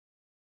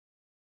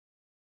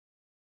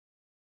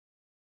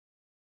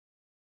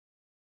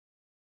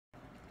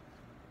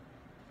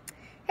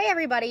Hey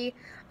everybody!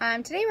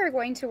 Today we're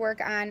going to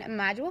work on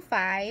Module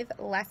 5,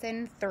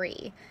 Lesson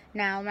 3.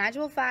 Now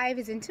Module 5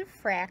 is into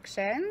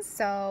fractions,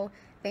 so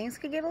things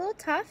could get a little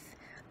tough,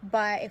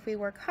 but if we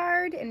work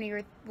hard and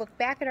we look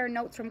back at our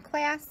notes from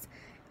class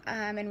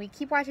and we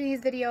keep watching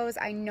these videos,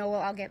 I know we'll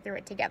all get through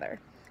it together.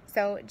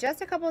 So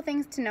just a couple of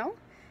things to know.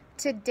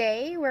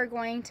 Today we're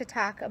going to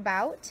talk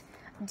about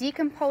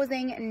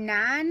decomposing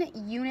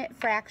non-unit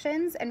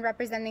fractions and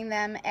representing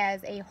them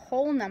as a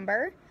whole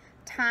number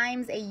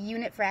times a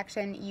unit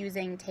fraction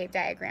using tape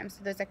diagrams.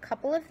 So there's a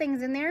couple of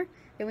things in there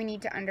that we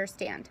need to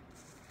understand.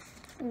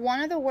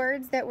 One of the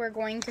words that we're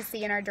going to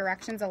see in our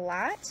directions a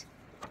lot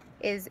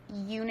is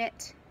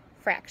unit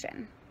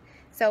fraction.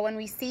 So when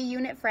we see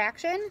unit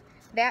fraction,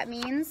 that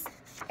means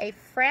a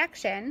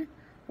fraction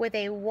with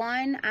a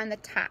 1 on the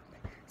top.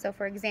 So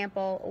for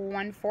example,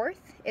 1/4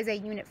 is a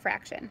unit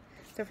fraction.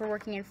 So if we're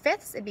working in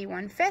fifths, it'd be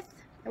 1/5. If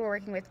we're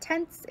working with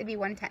tenths, it'd be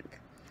 1/10.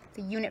 It's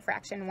a unit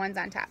fraction, 1's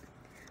on top.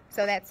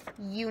 So that's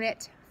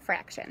unit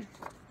fraction.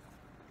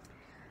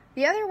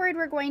 The other word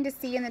we're going to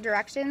see in the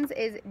directions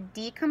is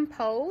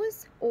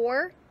decompose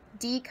or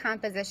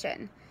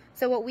decomposition.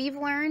 So what we've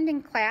learned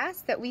in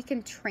class, that we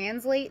can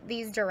translate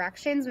these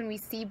directions when we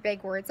see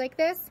big words like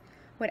this.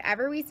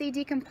 Whenever we see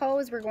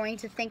decompose, we're going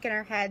to think in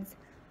our heads,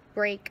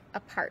 break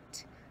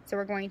apart. So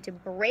we're going to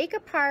break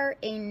apart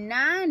a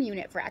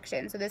non-unit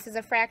fraction. So this is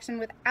a fraction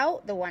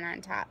without the 1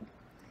 on top.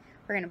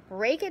 We're going to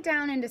break it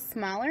down into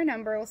smaller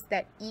numbers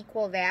that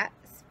equal that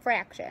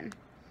fraction.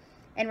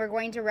 And we're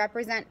going to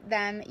represent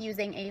them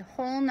using a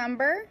whole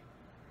number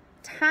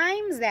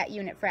times that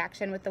unit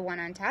fraction with the 1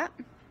 on top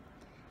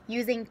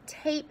using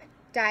tape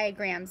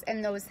diagrams.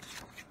 And those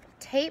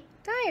tape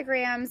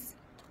diagrams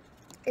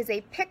is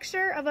a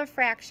picture of a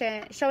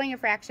fraction, showing a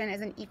fraction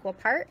as an equal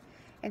part.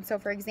 And so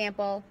for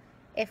example,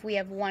 if we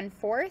have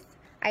 1/4,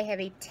 I have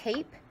a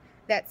tape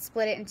that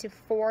split it into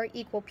 4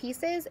 equal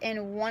pieces,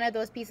 and one of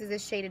those pieces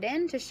is shaded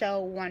in to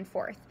show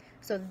 1/4.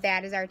 So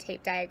that is our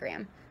tape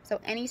diagram. So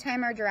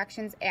anytime our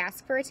directions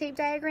ask for a tape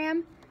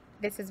diagram,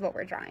 this is what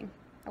we're drawing,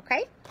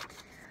 okay?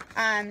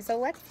 So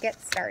let's get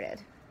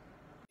started.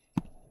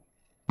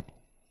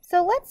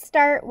 So let's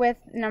start with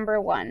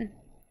number 1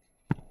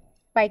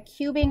 by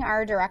cubing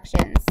our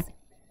directions.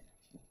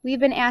 We've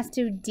been asked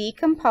to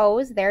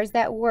decompose, there's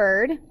that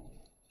word.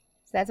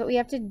 So that's what we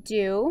have to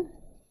do.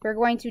 We're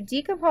going to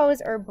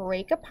decompose or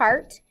break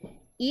apart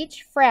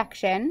each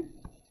fraction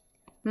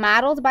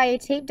modeled by a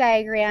tape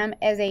diagram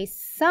as a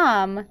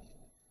sum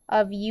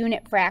of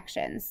unit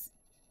fractions.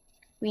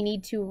 We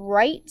need to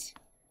write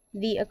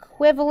the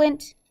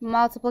equivalent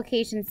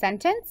multiplication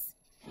sentence,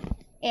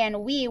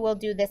 and we will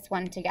do this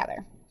one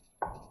together.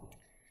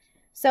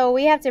 So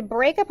we have to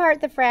break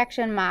apart the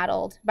fraction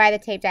modeled by the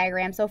tape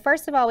diagram. So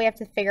first of all, we have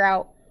to figure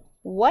out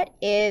what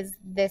is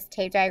this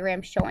tape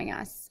diagram showing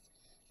us.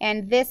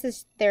 And this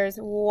is, there's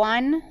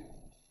 1,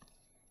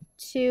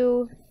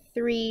 2,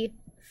 3,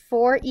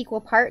 4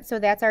 equal parts, so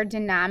that's our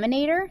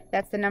denominator.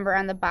 That's the number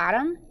on the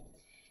bottom.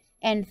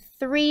 And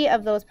 3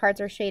 of those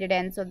parts are shaded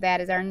in, so that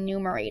is our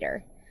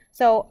numerator.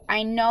 So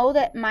I know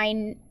that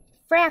my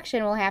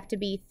fraction will have to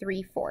be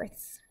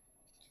 3/4.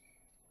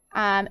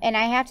 And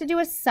I have to do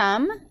a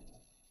sum,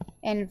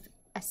 and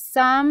a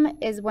sum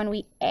is when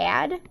we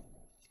add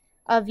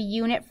of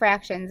unit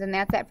fractions, and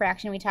that's that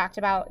fraction we talked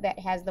about that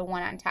has the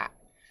 1 on top.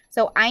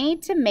 So I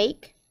need to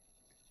make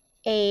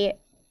a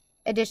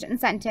addition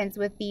sentence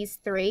with these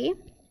 3,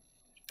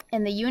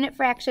 and the unit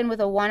fraction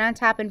with a 1 on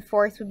top and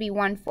fourths would be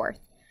 1/4.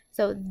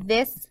 So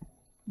this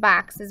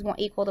box is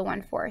equal to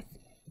 1/4.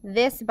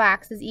 This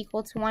box is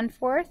equal to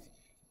 1/4,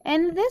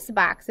 and this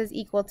box is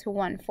equal to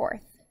 1/4.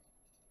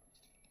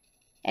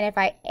 And if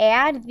I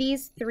add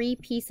these 3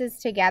 pieces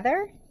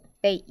together,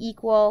 they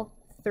equal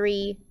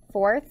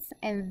 3/4,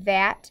 and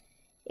that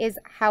is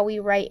how we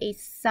write a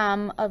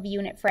sum of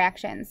unit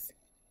fractions.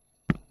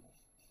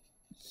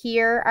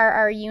 Here are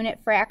our unit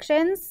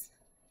fractions,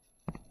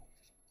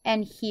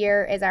 and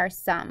here is our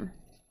sum.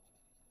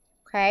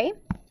 Okay?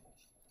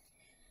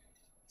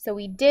 So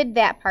we did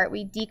that part,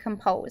 we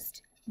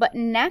decomposed. But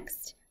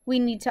next, we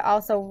need to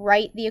also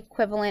write the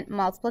equivalent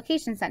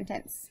multiplication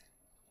sentence.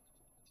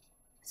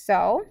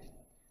 So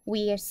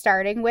we are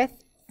starting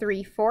with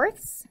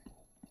 3/4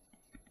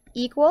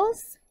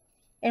 equals,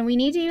 and we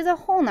need to use a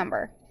whole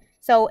number.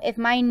 So if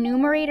my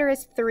numerator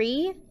is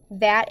 3,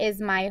 that is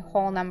my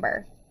whole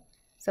number.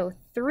 So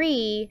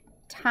 3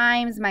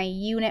 times my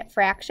unit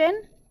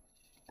fraction,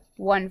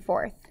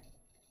 1/4.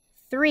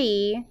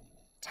 3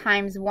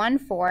 times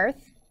 1/4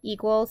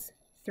 equals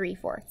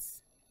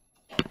 3/4.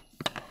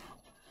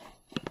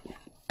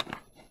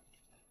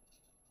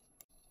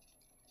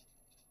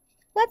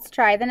 Let's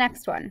try the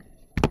next one.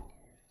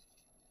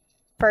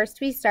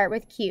 First, we start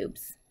with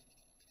cubes.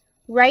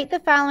 Write the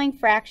following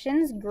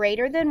fractions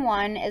greater than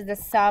 1 as the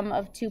sum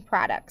of 2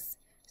 products.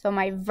 So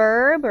my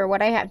verb, or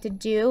what I have to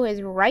do,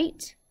 is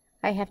write.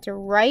 I have to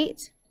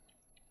write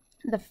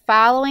the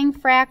following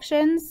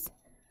fractions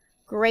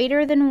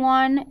greater than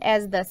 1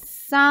 as the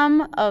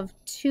sum of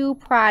 2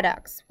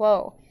 products.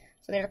 Whoa.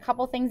 So there's a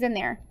couple things in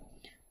there.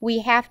 We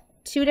have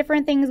two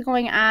different things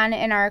going on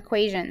in our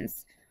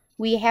equations.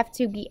 We have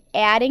to be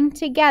adding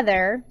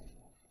together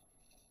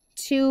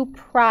two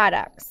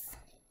products,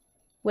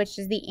 which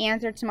is the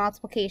answer to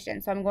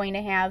multiplication. So I'm going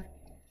to have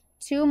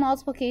two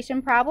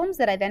multiplication problems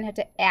that I then have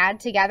to add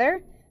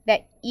together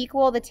that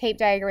equal the tape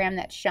diagram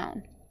that's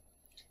shown.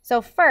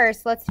 So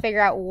first, let's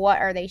figure out what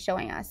are they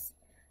showing us.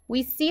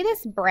 We see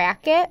this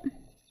bracket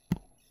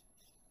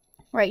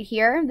right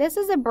here. This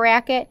is a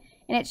bracket,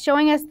 and it's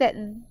showing us that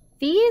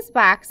these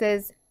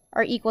boxes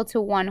are equal to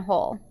one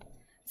whole.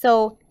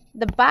 So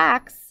the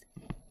box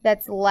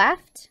that's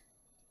left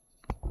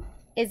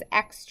is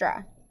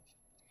extra.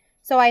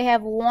 So I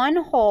have one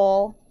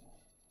whole,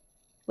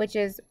 which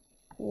is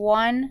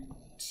 1,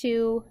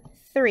 2,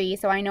 3.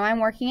 So I know I'm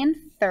working in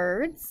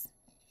thirds.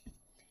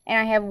 And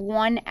I have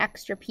one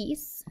extra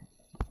piece.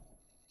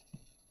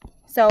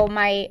 So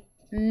my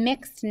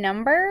mixed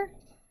number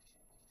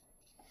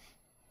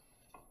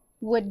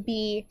would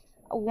be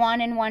 1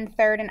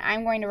 1/3, and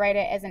I'm going to write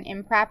it as an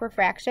improper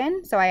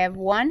fraction. So I have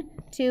 1,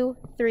 2,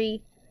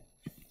 3,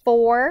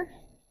 4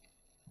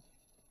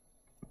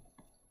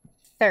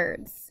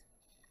 thirds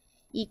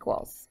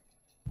equals.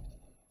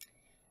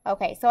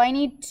 Okay, so I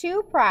need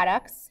two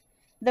products.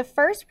 The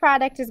first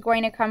product is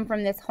going to come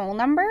from this whole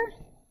number.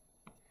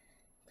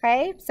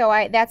 Okay, so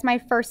that's my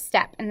first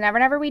step. And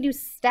whenever we do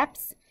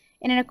steps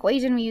in an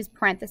equation, we use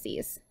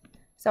parentheses.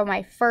 So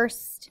my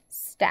first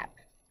step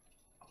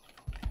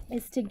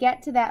is to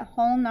get to that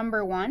whole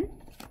number 1.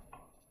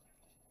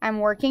 I'm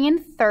working in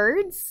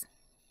thirds.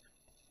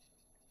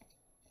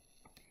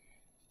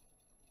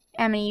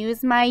 I'm going to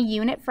use my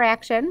unit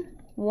fraction,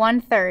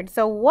 1/3.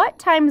 So what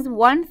times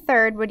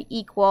 1/3 would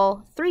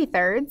equal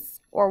 3/3,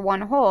 or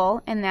 1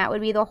 whole, and that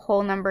would be the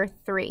whole number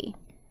 3.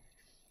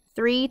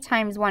 3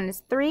 times 1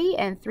 is 3,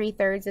 and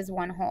 3/3 is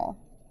 1 whole.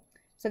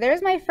 So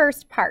there's my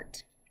first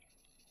part.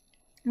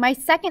 My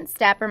second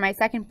step, or my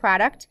second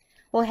product,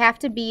 will have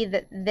to be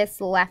this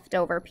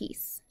leftover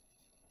piece.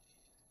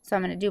 So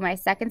I'm going to do my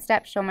second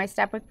step, show my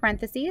step with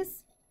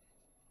parentheses.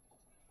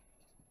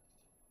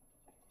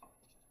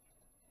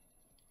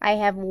 I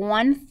have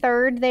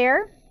 1/3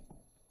 there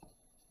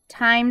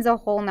times a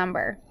whole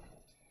number.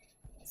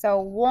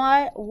 So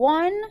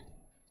 1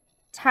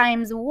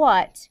 times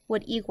what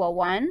would equal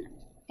 1?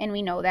 And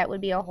we know that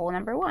would be a whole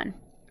number 1.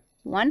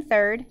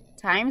 1/3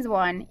 times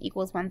 1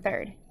 equals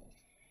 1/3.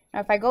 Now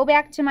if I go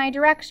back to my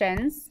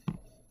directions,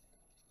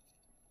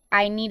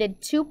 I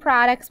needed two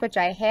products, which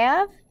I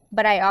have,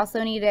 but I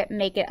also need to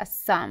make it a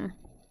sum.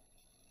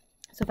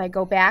 So if I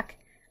go back,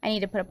 I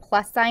need to put a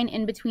plus sign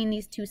in between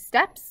these two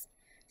steps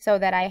so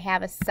that I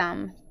have a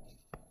sum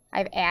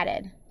I've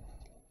added.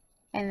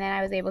 And then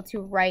I was able to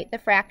write the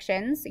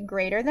fractions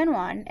greater than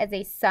 1 as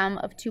a sum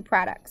of two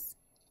products.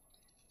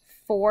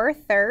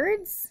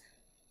 4/3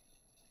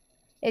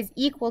 is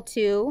equal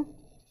to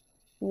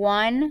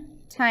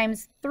 1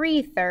 times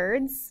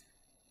 3/3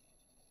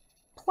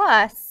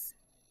 plus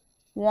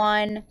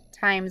 1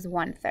 times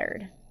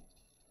 1/3.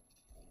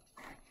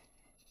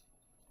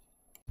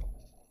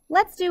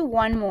 Let's do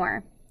one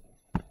more.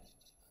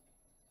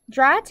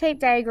 Draw a tape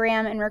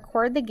diagram and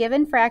record the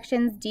given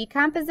fraction's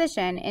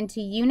decomposition into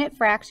unit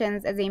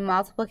fractions as a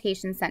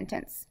multiplication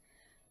sentence.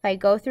 If I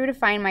go through to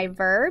find my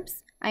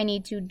verbs, I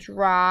need to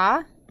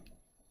draw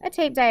a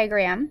tape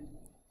diagram,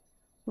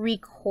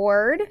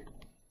 record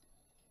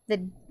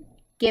the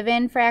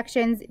given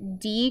fraction's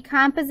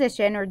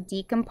decomposition, or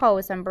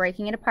decompose, so I'm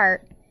breaking it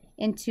apart,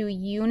 into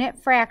unit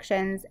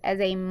fractions as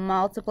a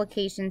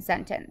multiplication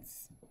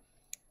sentence.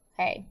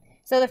 Okay,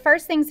 so the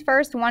first things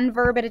first, one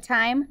verb at a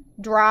time,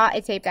 draw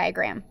a tape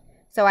diagram.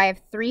 So I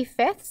have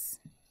 3/5.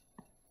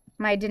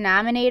 My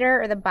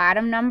denominator, or the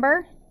bottom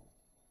number,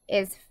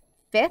 is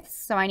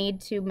fifths, so I need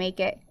to make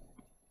it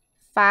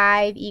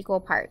 5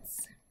 equal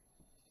parts,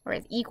 or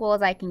as equal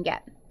as I can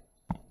get.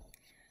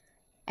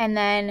 And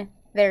then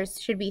there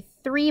should be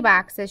 3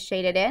 boxes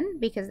shaded in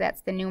because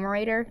that's the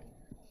numerator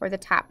or the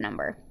top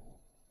number.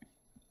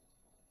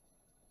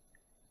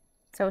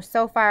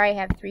 So far I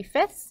have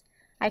 3/5.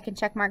 I can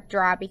check mark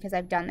draw because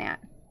I've done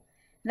that.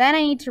 Then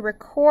I need to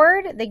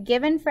record the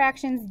given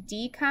fraction's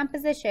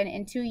decomposition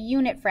into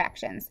unit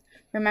fractions.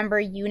 Remember,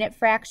 unit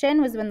fraction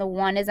was when the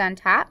 1 is on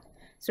top.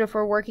 So if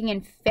we're working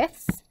in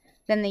fifths,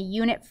 then the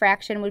unit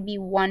fraction would be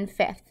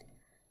 1/5.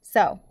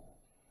 So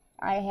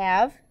I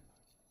have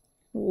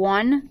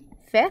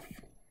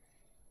 1/5,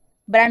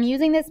 but I'm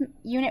using this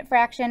unit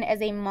fraction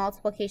as a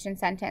multiplication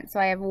sentence.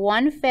 So I have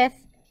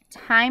 1/5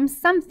 times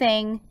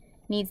something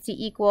needs to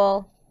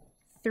equal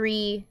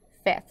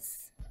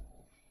 3/5.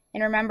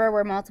 And remember,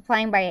 we're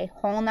multiplying by a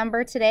whole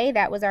number today.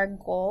 That was our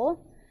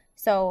goal.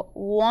 So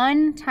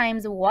 1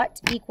 times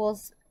what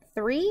equals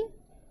 3?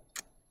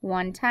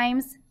 1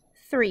 times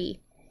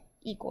 3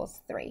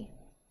 equals 3.